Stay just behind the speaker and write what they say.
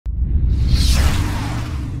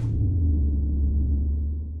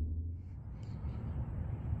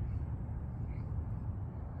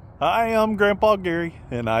Hi, I'm Grandpa Gary,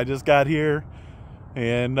 and I just got here,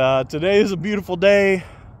 and today is a beautiful day.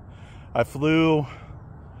 I flew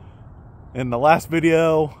in the last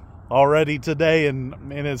video already today, and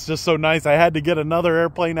it's just so nice. I had to get another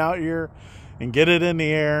airplane out here and get it in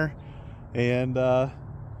the air, and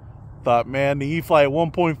thought, man, the E-flite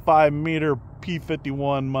 1.5 meter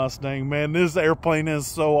P-51 Mustang, man, this airplane is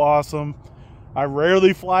so awesome. I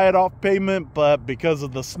rarely fly it off pavement, but because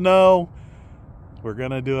of the snow, we're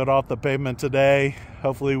gonna do it off the pavement today.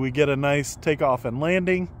 Hopefully we get a nice takeoff and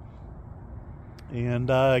landing. And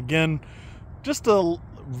again, just a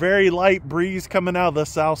very light breeze coming out of the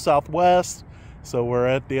south-southwest. So we're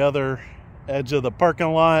at the other edge of the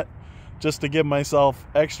parking lot just to give myself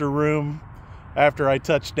extra room after I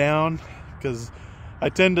touch down, because I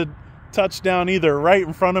tend to touch down either right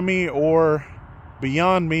in front of me or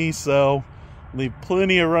beyond me, so leave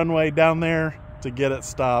plenty of runway down there to get it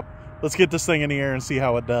stopped. Let's get this thing in the air and see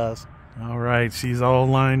how it does. All right, she's all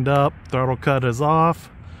lined up. Throttle cut is off.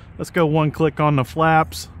 Let's go one click on the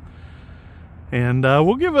flaps, and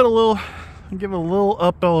we'll give it a little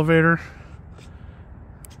up elevator,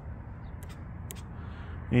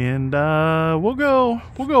 and we'll go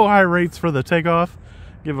high rates for the takeoff.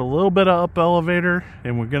 Give it a little bit of up elevator,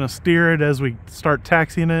 and we're gonna steer it as we start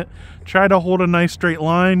taxiing it. Try to hold a nice straight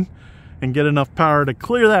line and get enough power to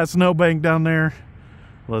clear that snowbank down there.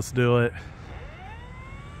 Let's do it.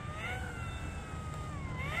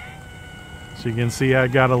 So you can see I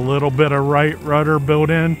got a little bit of right rudder built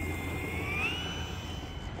in,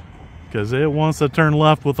 because it wants to turn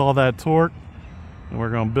left with all that torque. And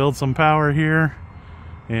we're going to build some power here,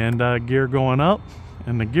 and gear going up.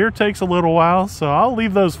 And the gear takes a little while, so I'll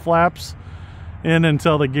leave those flaps in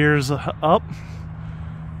until the gear's up.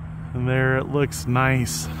 And there it looks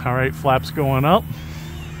nice. All right, flaps going up.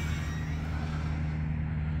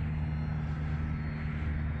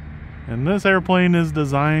 And this airplane is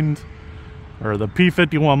designed, or the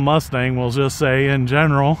P-51 Mustang, we'll just say in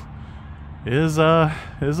general, is a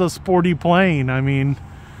sporty plane. I mean,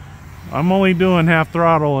 I'm only doing half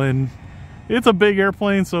throttle, and it's a big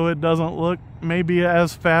airplane, so it doesn't look maybe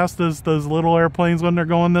as fast as those little airplanes when they're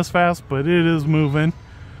going this fast, but it is moving.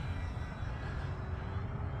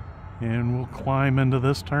 And we'll climb into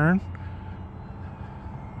this turn.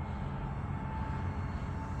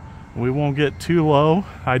 We won't get too low.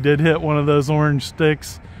 I did hit one of those orange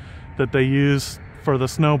sticks that they use for the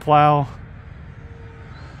snow plow.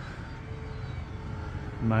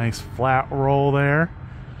 Nice flat roll there.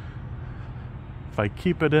 If I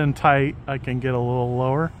keep it in tight, I can get a little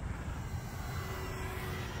lower.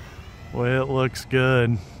 Well, it looks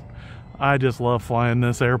good. I just love flying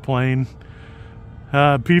this airplane.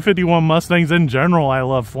 P-51 Mustangs in general, I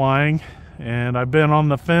love flying, and I've been on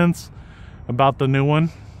the fence about the new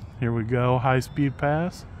one. Here we go, high speed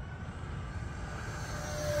pass.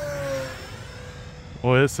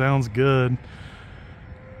 Boy, it sounds good.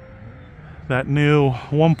 That new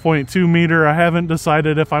 1.2 meter, I haven't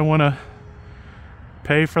decided if I want to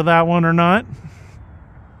pay for that one or not.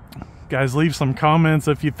 Guys, leave some comments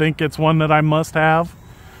if you think it's one that I must have,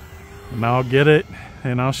 and I'll get it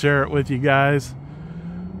and I'll share it with you guys.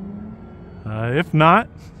 If not,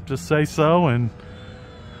 just say so, and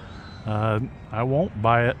I won't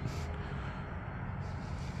buy it.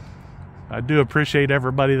 I do appreciate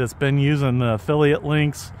everybody that's been using the affiliate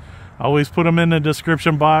links. I always put them in the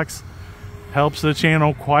description box. Helps the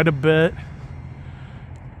channel quite a bit.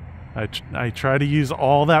 I try to use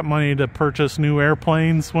all that money to purchase new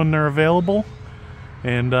airplanes when they're available.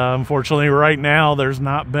 And unfortunately right now there's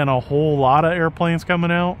not been a whole lot of airplanes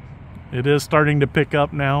coming out. It is starting to pick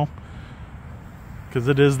up now, because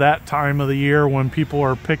it is that time of the year when people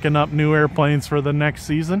are picking up new airplanes for the next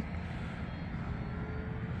season.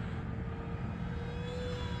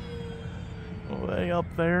 Way up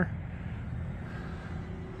there.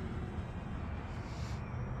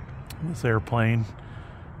 This airplane,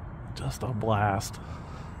 just a blast.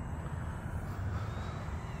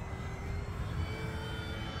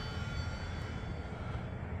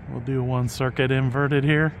 We'll do one circuit inverted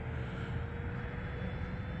here.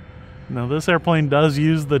 Now this airplane does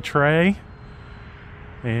use the tray,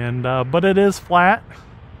 and but it is flat,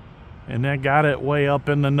 and that got it way up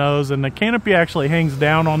in the nose, and the canopy actually hangs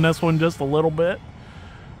down on this one just a little bit,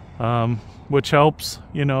 which helps,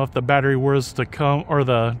 you know, if the battery was to come, or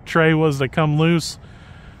the tray was to come loose,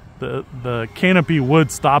 the canopy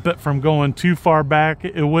would stop it from going too far back.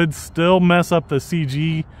 It would still mess up the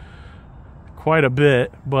CG quite a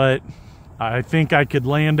bit, but I think I could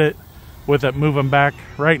land it with it moving back.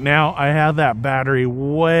 Right now I have that battery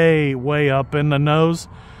way up in the nose.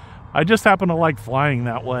 I just happen to like flying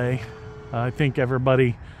that way. I think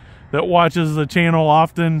everybody that watches the channel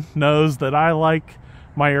often knows that I like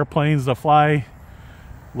my airplanes to fly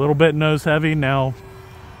a little bit nose heavy. Now,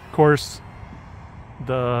 of course,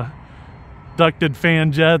 the ducted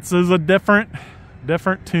fan jets is a different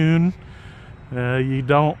tune. You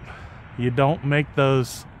don't make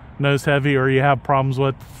those nose heavy, or you have problems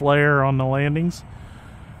with flare on the landings.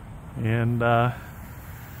 And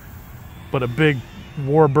but a big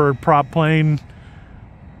warbird prop plane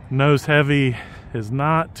nose heavy is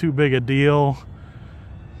not too big a deal.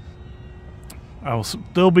 I'll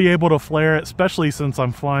still be able to flare it, especially since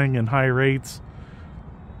I'm flying in high rates.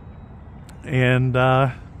 And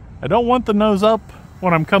I don't want the nose up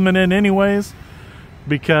when I'm coming in anyways,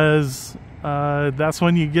 because that's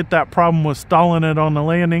when you get that problem with stalling it on the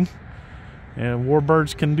landing, and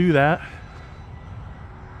warbirds can do that.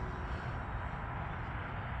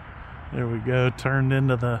 There we go, turned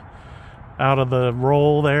into out of the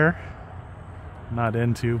roll there. Not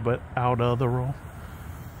into, but out of the roll.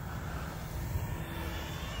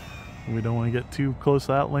 We don't want to get too close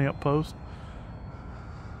to that lamp post.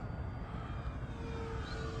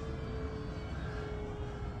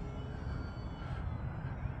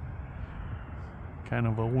 Kind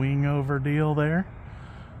of a wing over deal there.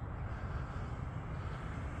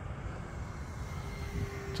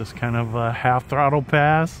 Just kind of a half throttle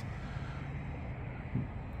pass.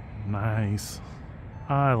 Nice.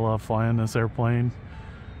 I love flying this airplane.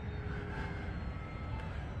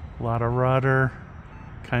 A lot of rudder,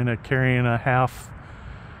 kind of carrying a half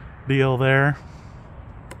deal there.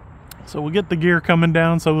 So we'll get the gear coming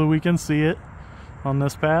down so that we can see it on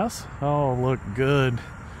this pass. Oh, look good.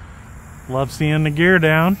 Love seeing the gear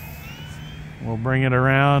down. We'll bring it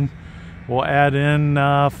around. We'll add in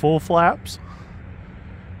full flaps.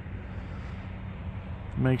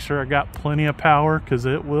 Make sure I got plenty of power, because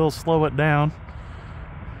it will slow it down.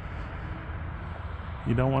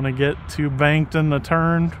 You don't want to get too banked in the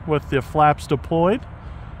turn with the flaps deployed.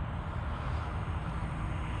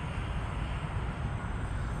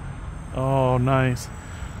 Oh, nice.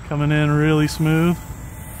 Coming in really smooth.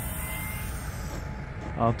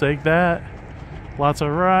 I'll take that. Lots of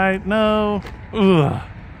right. No. Ugh.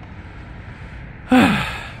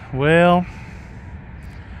 Well,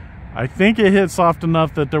 I think it hit soft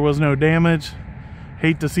enough that there was no damage.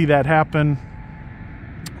 Hate to see that happen.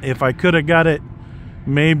 If I could have got it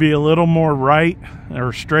maybe a little more right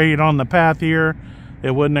or straight on the path here,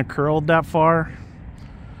 it wouldn't have curled that far.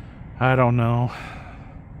 I don't know.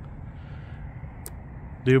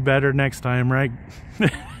 Do better next time, right?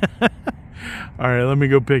 All right, let me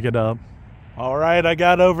go pick it up. All right, I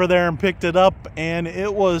got over there and picked it up, and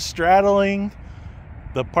it was straddling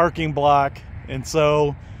the parking block, and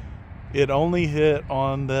so it only hit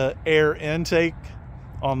on the air intake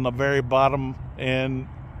on the very bottom, and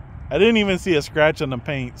I didn't even see a scratch in the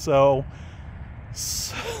paint. So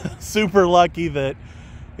super lucky that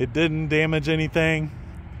it didn't damage anything.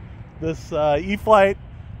 This E-flite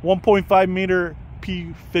 1.5 meter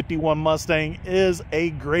P-51 Mustang is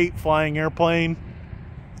a great flying airplane.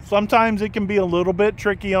 Sometimes it can be a little bit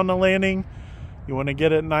tricky on the landing. You want to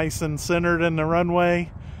get it nice and centered in the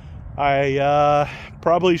runway. I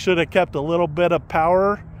probably should have kept a little bit of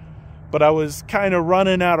power, but I was kind of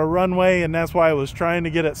running out of runway, and that's why I was trying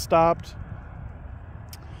to get it stopped.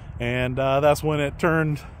 And that's when it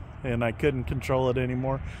turned, and I couldn't control it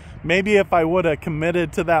anymore. Maybe if I would have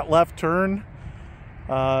committed to that left turn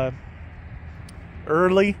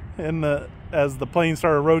early as the plane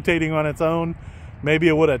started rotating on its own, maybe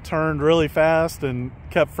it would have turned really fast and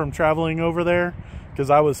kept from traveling over there, because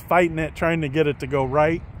I was fighting it, trying to get it to go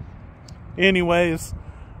right. Anyways,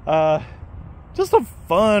 just a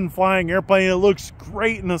fun flying airplane. It looks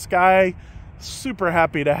great in the sky. Super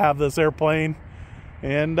happy to have this airplane.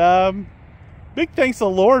 And big thanks to the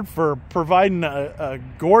Lord for providing a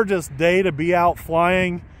gorgeous day to be out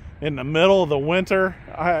flying in the middle of the winter.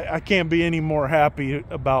 I can't be any more happy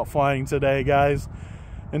about flying today, guys.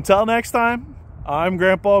 Until next time, I'm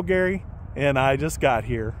Grandpa Gary, and I just got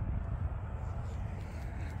here.